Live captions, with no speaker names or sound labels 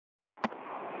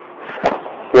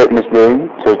Wednesday,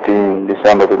 13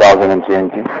 December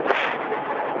 2020.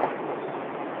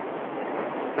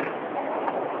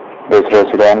 Base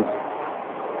residence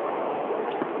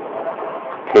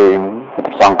came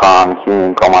tersangkaan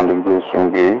King Commanding Bruce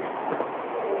Sunggi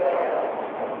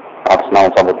atas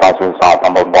nama sabotase saat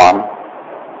tambal ban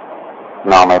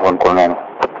nama irwan cornel.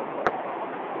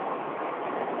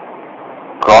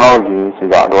 Kronologi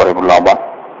sejak 2008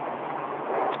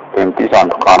 perintisan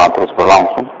tekanan terus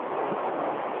berlangsung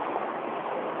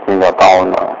hingga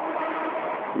tahun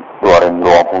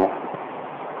 2020.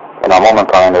 Pada momen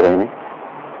kalender ini,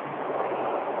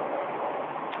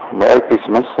 Merry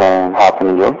Christmas and Happy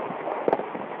New Year.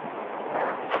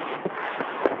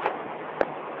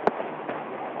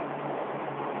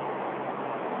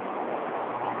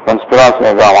 Konspirasi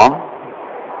agama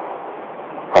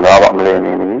pada awal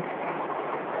milenium ini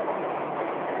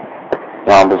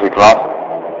yang bersikeras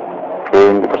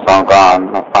sering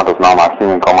dipersangkakan atas nama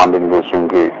King Commanding Bruce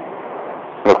Sunggi,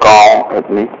 lokal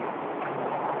etnik,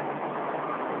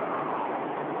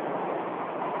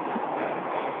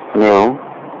 new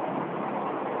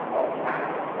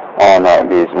on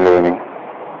this millennium.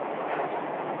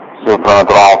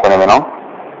 Supernatural phenomenon,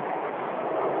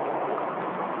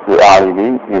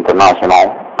 reality,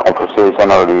 international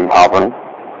conversation already happening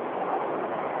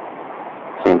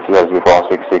since years before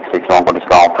 6661 for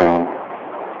discovering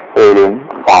alien,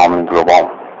 farming,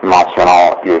 global,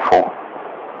 national UFO.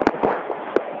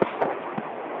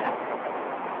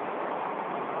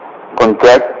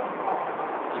 Contact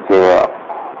still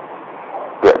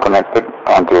get connected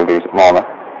until this moment.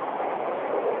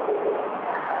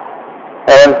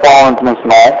 And found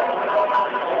international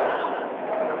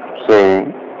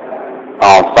saying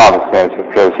our status as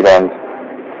President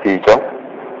future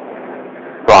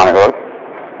planet Earth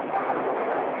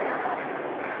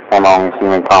among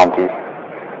human countries.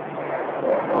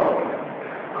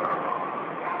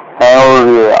 I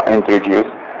already introduced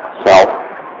self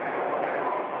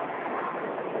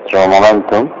through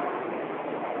momentum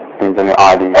into the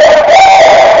ID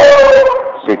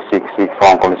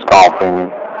 6661 for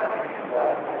discovering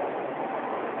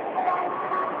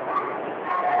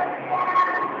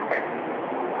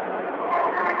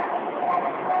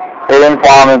Alien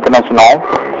Farm International,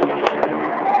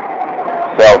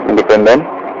 self-independent,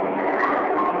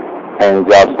 and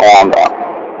just on the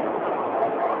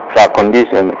track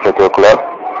condition particular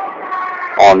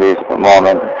on this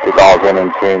moment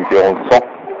 2020 also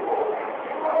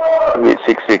with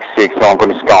 666 on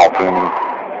the scouting.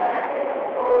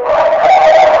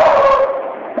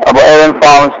 About Alien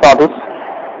Farm status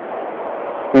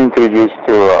introduced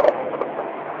to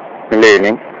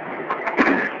millennium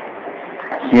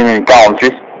human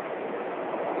countries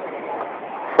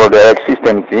for their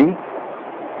existence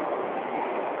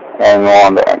and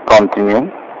on the continue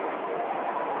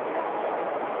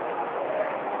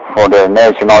for their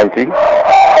nationality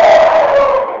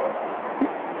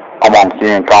among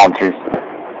human countries.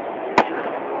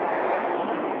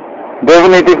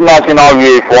 Definitive national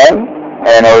reform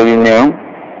and already knew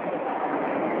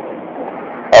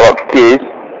about case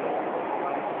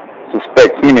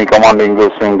suspect human commanding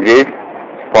goes in grave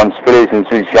conspiration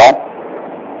social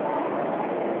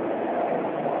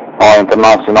or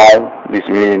international this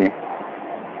millennium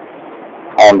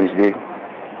on this day.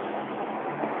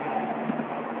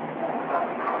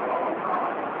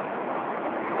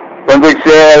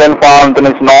 Alien Farm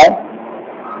International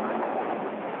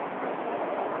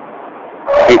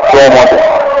it's promoted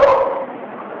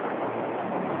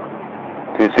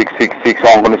to 666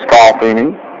 on the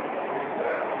scaffolding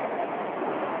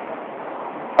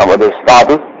about the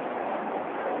status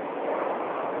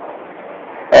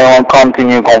and on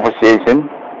continue conversation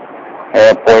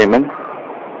and appointment.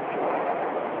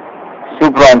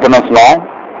 Supra-international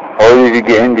already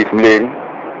again this millennium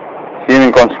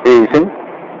human conspiration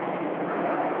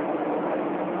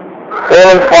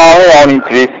and found on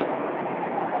interest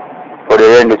for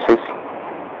the industries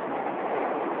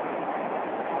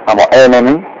about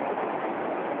enemy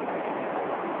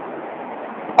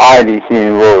ID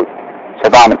human word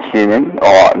satanic human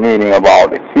or meaning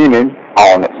about the human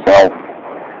on itself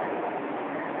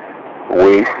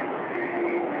with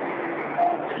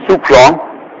supra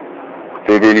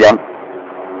civilian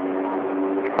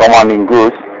commanding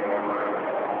goods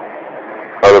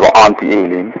or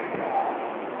anti-alien.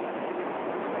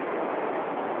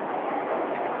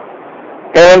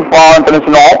 And for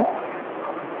international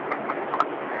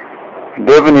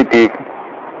definitive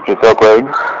protocol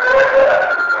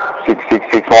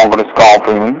 6661 for the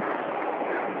scaffolding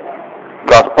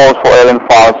plus also for alien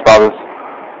file status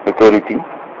authority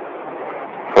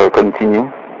for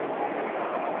continue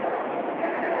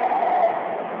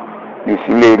this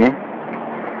millennium.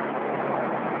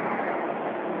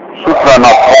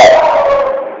 Supranatural.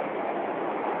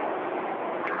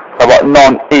 About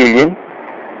non-alien.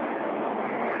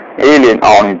 Alien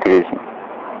are interesting.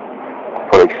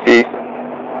 For exist.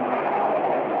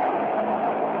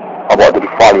 About the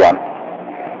Falian.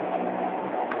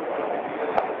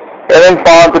 Alien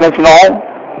Far International.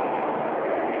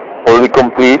 Already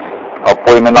complete a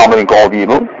polynomial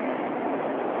incompatible.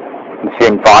 At the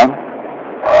same time.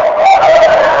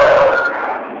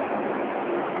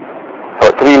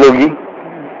 A trilogy.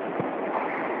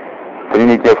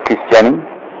 Trinity of CHRISTIANI.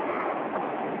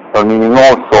 Meaning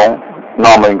also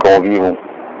number incompatible.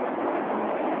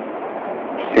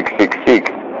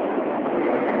 666.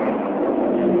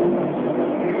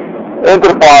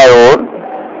 Enterprise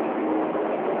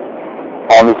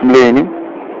on this millennium.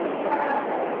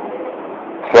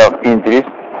 Self-interest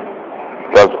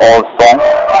plus also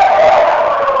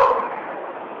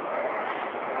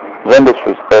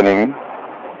vendor's enemy.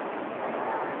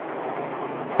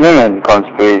 Human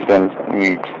conspirations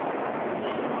which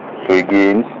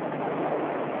begins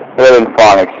relevant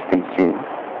foreign existence.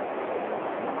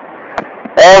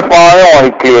 All foreign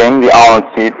only claim the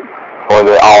ownership for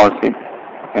the ownership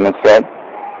in a set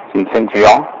in century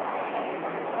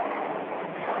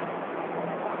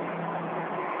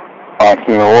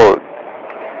in the world.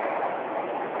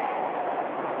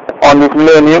 On this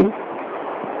millennium,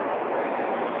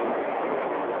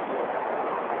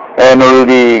 and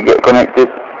already get connected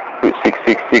with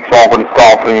 666 on the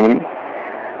star family.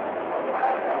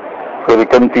 So we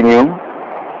continue.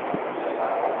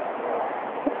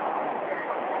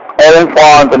 Alien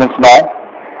Far International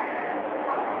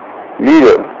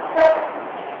leader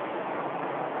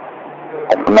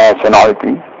of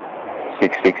nationality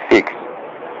 666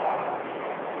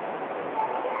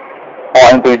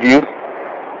 are introduced.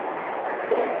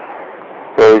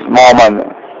 There is Mormon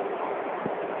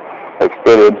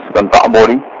experience, contact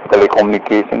body,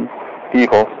 telecommunication,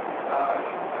 people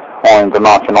on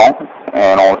international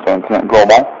and also internet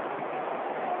global.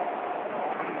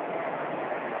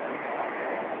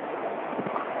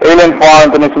 Alien Far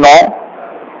International,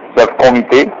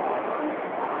 Committe,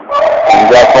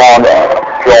 and that's on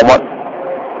procurement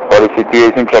for the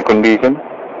situation, check condition,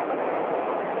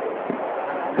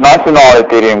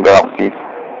 nationalitarian galaxies,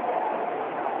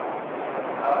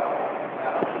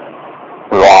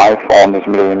 life on this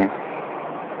millennium.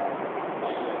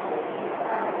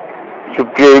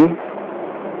 Supreme,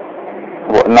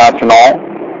 national,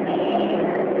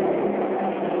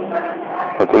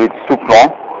 but it's supra.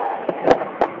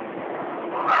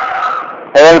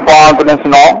 Alien Far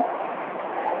International,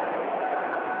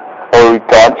 or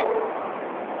retouch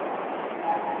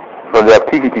for the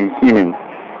activity human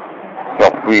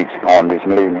self-reach on this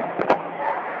millennium.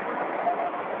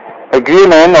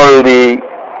 Agreement already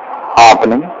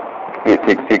happening with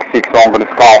 666 on the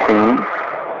staffing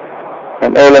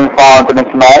and Alien Far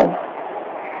International.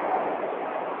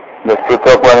 The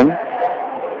future planning,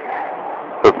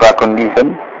 prepare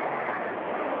condition,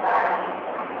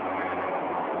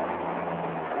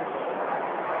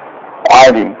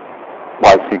 ID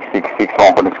by 666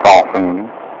 on the staffing.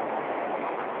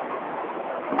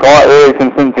 Collaboration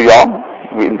century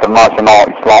with international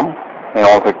Islam and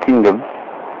also kingdom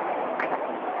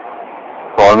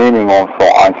for meaning also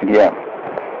ICDM.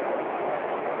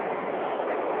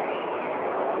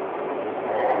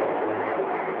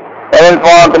 Alien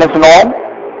Far International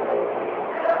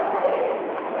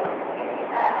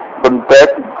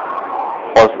contact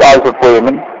or size of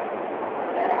payment.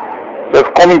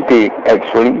 Committe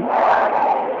actually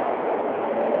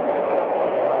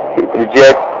it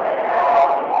rejects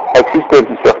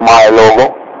existence of my logo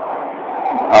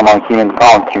among human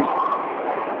countries.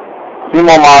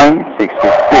 Human mind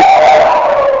 666.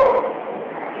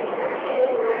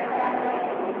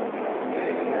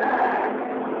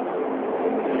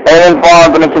 Alien Far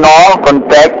International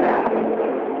contact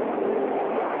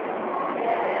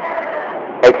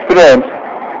experience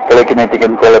telekinetic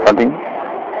and telepathy.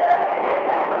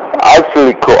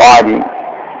 Actually co-ID,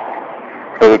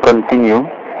 so we continue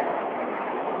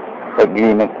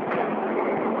agreement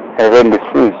and then the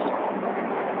truth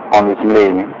on this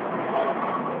millennium.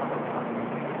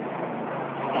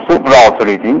 Supra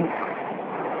authority,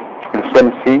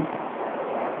 Christianity,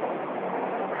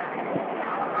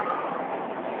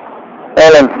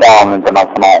 Alien Far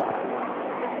International.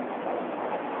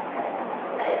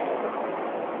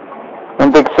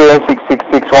 Index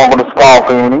 666 over the star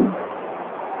family.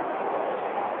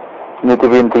 Need to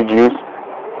be introduced.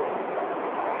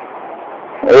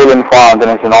 Alien Far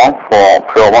International for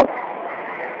promo.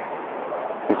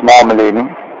 It's more millennium.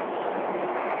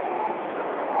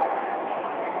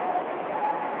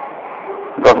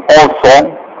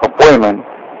 also appointment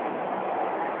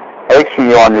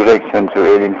actually on direction to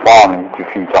alien farming to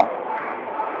future.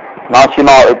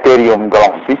 National Ethereum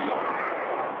galaxies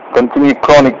continue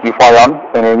chronic defiant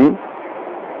enemy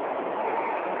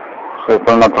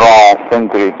supernatural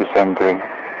century to century.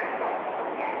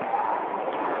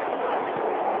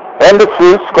 And the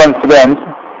first coincidence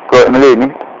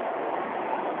millennium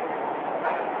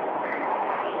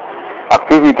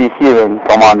activity healing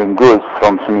commanding goods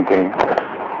from cemetery.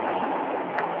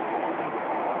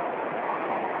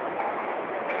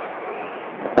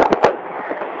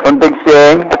 Context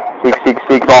saying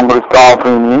 666 Congress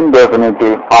California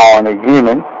definitely are an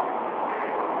agreement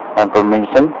and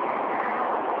permission.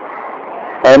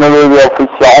 Annually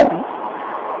official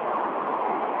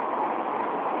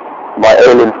by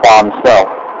alien farm itself.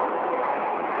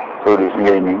 So this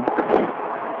meaning.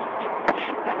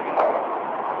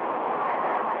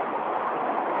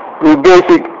 The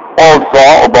basic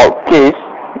also about case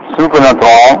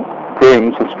supernatural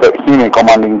things suspect human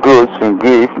commanding goods in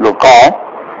grief local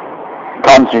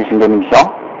countries Indonesia.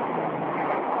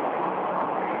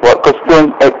 What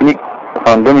customs ethnic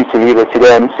and domicile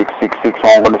resident 666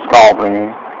 on the discovery.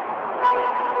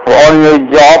 The only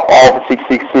job of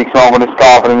 666 on the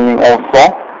discovery also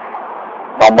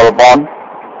number one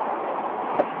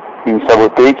in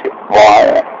sabotage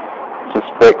by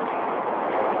suspect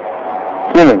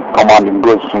human commanding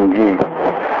goods in grief.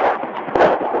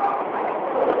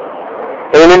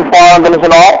 Alien farm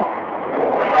international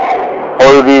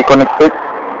already connected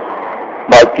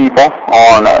by people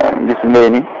on this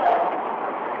millennium.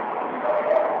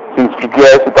 Since the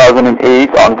year 2008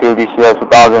 until this year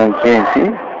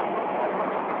 2020,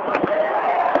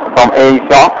 from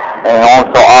Asia and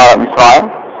also Arab Israel,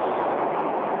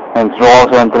 and through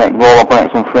also internet global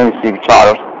connection friendship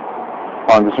charters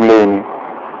on this millennium.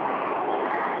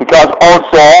 Because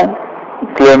also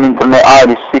claim internet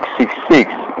ID 666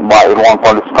 by irwan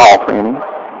for discovery.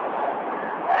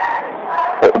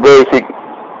 Basic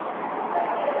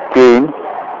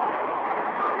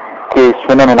case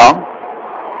phenomena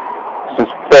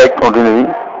suspect ordinary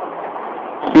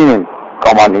human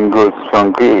commanding goods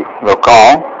from grave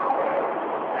local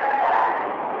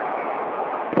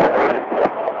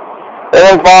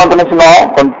and found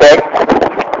international contact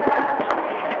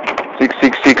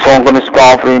 666 on the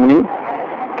discovery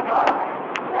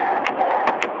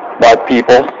by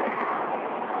people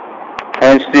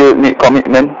and still need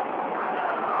commitment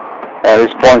and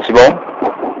responsible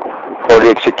for the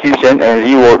execution and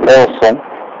reward also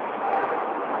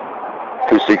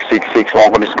to 666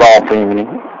 on the discovery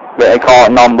the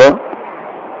account number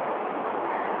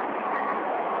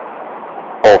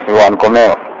of irwan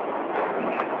cornel.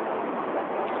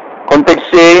 Context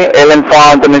say alien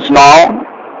farm international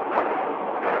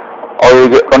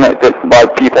already connected by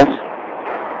people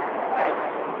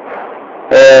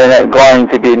and going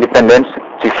to be independent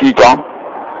to future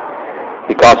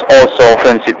because also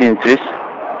friendship interest,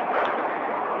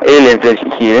 alien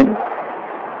friendship healing,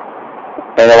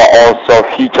 and also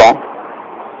future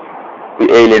with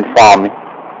alien farming.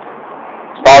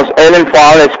 Stars alien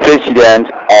farm as president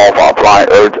of our planet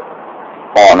Earth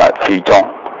on future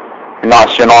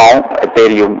national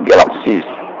Ethereum galaxies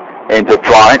and the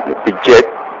planet the jet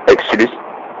exodus,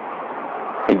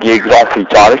 the geography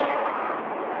charts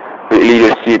with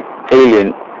leadership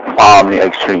alien family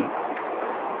extreme.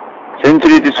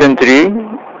 Century to century,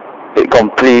 it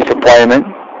completes appointment,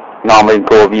 numbering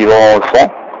go vivo also,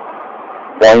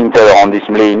 pointer on this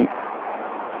millennium.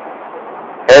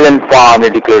 Alien family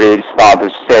declared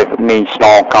status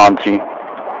self-national country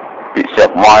with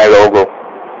self-my logo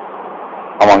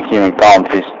among human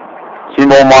countries.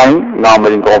 Symbol mine,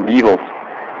 numbering go vivo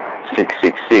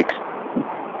 666.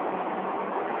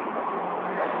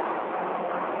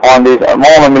 On this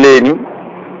moment millennium,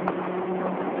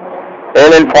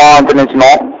 alien farm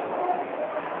international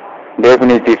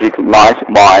definitely recognized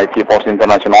by People's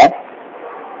International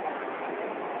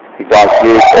because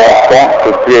it also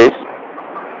to trace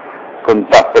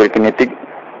contact telekinetic,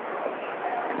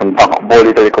 contact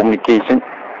body telecommunication,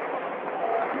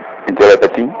 and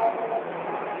telepathy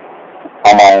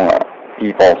among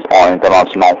peoples on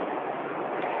international.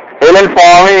 Alien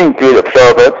farming include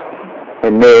observers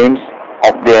and names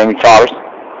of them charts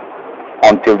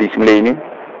until this millennium.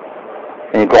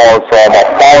 And it also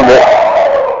founded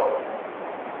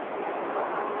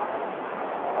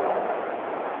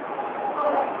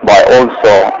by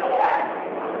also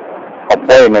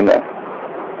appointment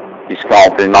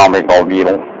discount number of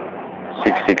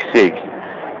 666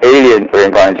 alien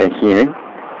reincarnation healing,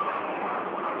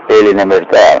 alien number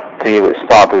 3 with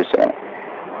status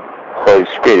Holy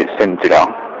Spirit Central.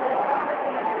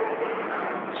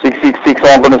 666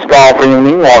 Organist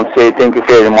Conference. I want to say thank you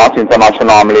very much,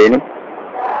 International Millennium.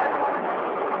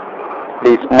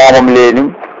 This Mama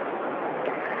Millennium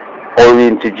already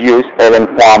introduced urban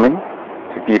farming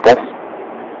to people.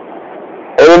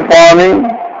 Urban farming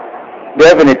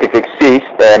definitely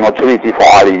exists and utility for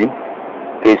already.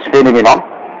 This phenomenon.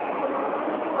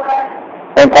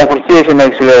 And conversation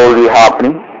actually already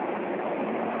happening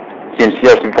since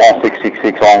years before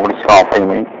 666 Organist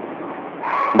Conference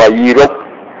by Europe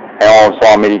and also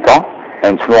America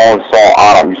and through also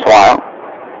Arab Israel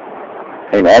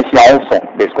and Asia also,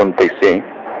 this context saying.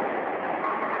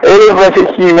 Alien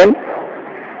versus human,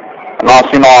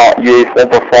 national UFO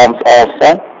performs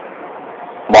also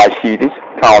by cities,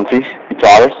 countries, each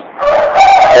others.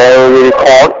 We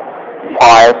record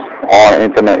files on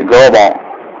internet global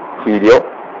video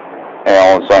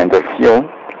and also interview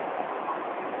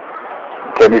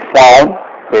can be found,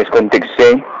 this context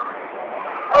saying,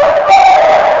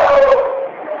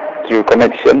 through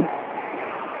connection,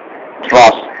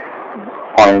 trust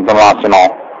on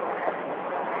international.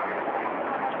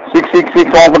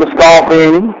 666 Organist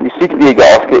Conference, the 6 giga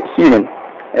of human,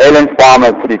 alien farm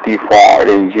activity for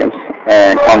regions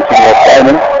and continuous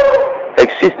element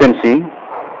existence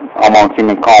among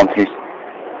human countries.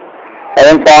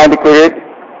 Alien farm declared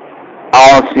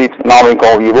our seat now in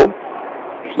vivo,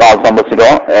 South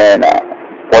Ambassador and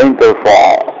pointer for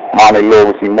Mani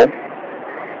Logosimo.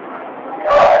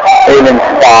 Alien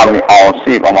farming our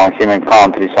ship among human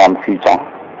countries on future.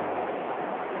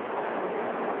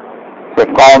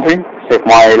 Safe country, safe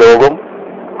my logo.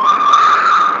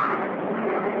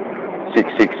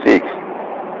 666.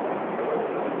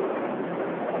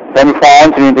 Can be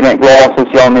found through internet global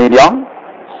social media,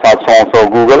 such also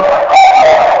Google,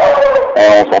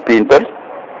 and also Pinterest,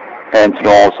 and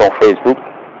through also Facebook.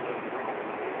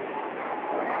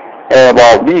 And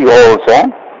about me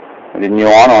also, the new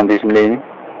one on this link,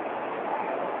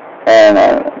 and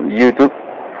YouTube,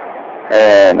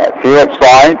 and free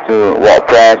website to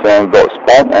WordPress and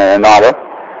Blogspot and another.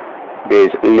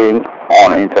 There's link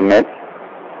on internet.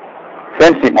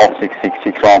 Friendship of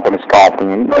 666 Organist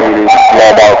Conference is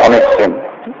global connection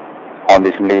on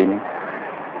this link.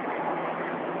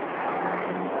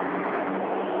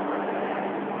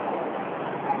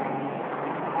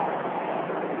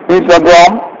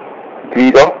 Instagram,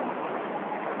 Twitter,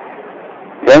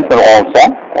 Twitter also,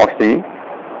 Oxy,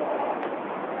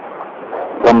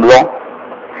 Tumblr,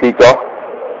 Flickr,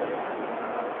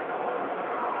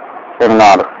 and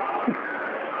another.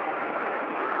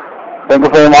 Thank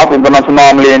you very much,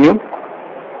 International Millennium.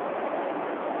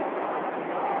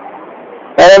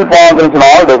 And for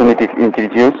International, definitely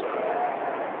introduce.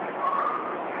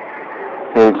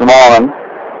 This morning,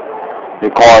 we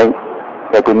call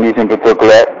recognition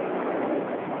protocol.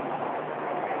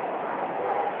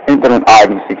 Internet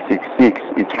ID 666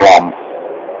 is from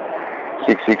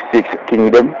 666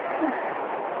 Kingdom,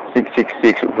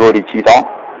 666 Bodhicitta,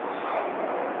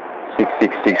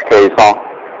 666 Kaisa,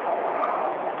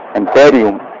 and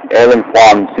Therium, Alien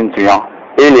Farm Centuria,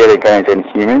 earlier recognized and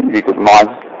human,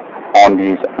 recognized on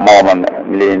this moment,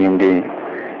 Millennium Day.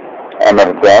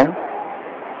 American,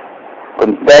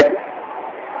 contact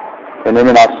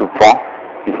phenomena supra,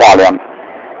 Italian,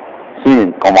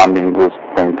 human commanding goods,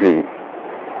 frankly.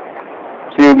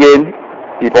 See you again,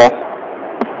 people.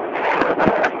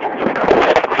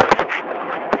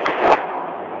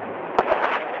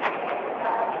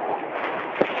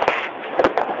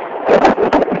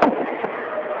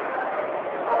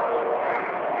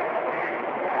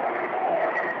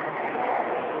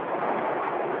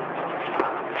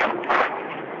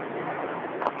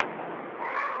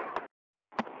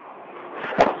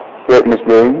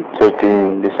 Wednesday,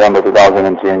 13 December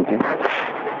 2020.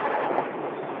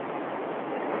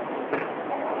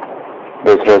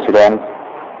 This resident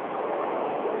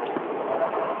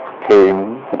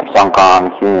came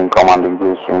tersangkaan human commanding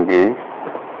group Sunggi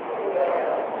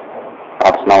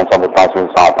atas nama sabotase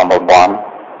saat tambal ban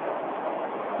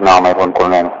nama irwan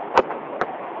cornel.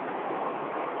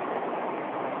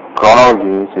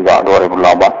 Kronologi sejak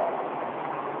 2008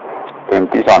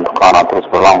 perintisan tekanan terus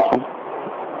berlangsung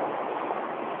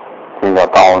hingga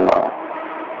tahun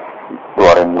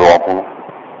 2020.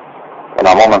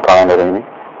 Pada momen kalender ini,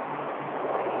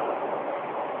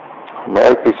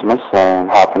 Merry Christmas and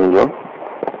Happy New Year.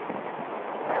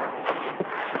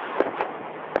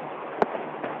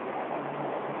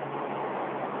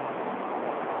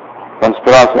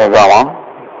 Konspirasi agama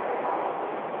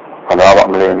pada abad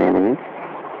milenium ini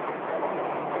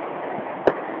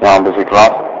yang bersikeras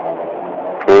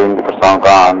sering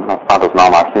dipersangkakan atas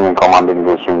nama human commanding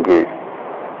group Sunggi,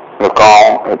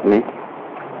 lokal, etnik,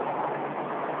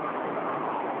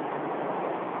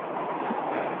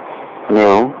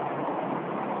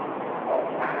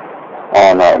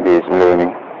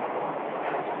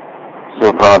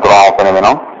 supernatural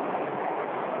phenomenon,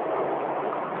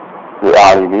 the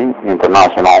IED,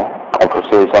 International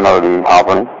Appreciation already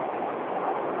happening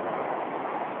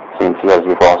since years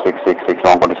before 666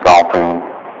 on discovering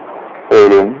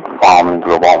alien found in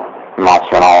global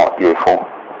national UFO.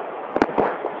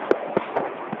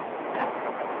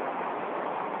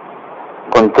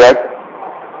 Contact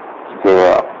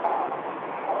still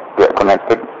get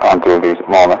connected until this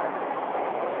moment.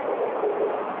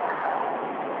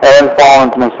 And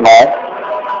found international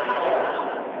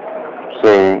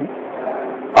saying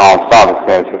our status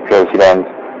as President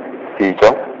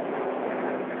future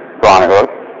planet Earth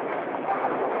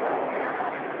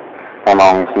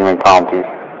among human countries.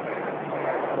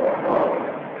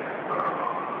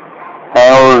 I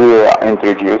already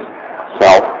introduced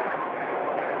self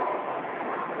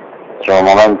through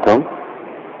momentum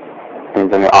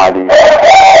into the ID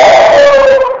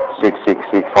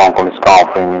 666 from police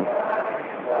company.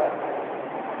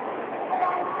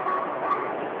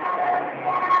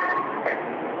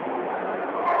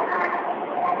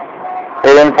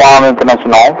 Alien Farm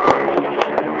International,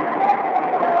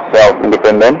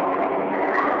 self-independent,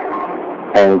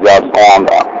 and just on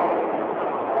the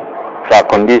track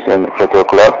condition Photo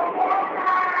Club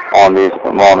on this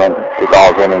moment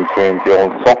 2020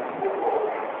 also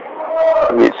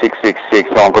with 666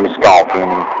 on police company.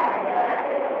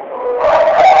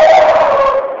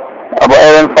 About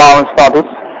Alien Farm status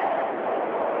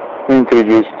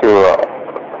introduced to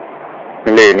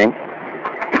millennium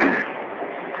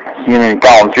human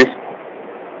countries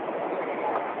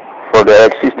for their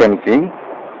existence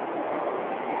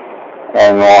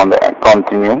and on the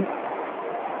continue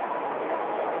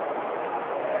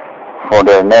for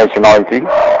their nationality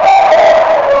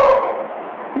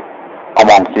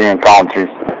among human countries.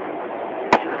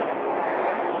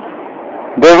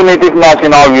 Definitive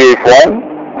national reform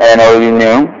and already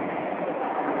knew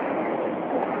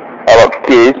about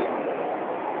case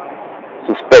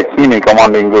suspect human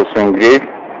commanding those in grave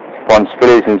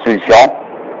conspiration situation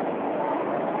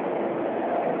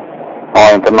or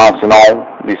international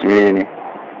this millennium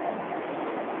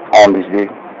on this day.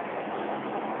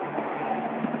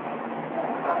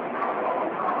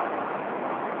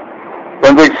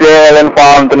 When we say Alien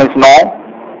Farm International,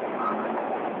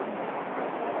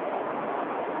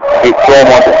 it's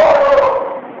promoted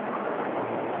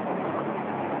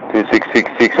to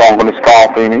 666 on the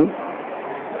scar training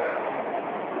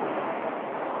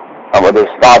about the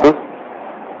status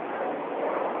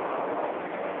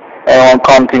and on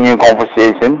continue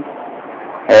conversation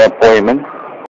and appointment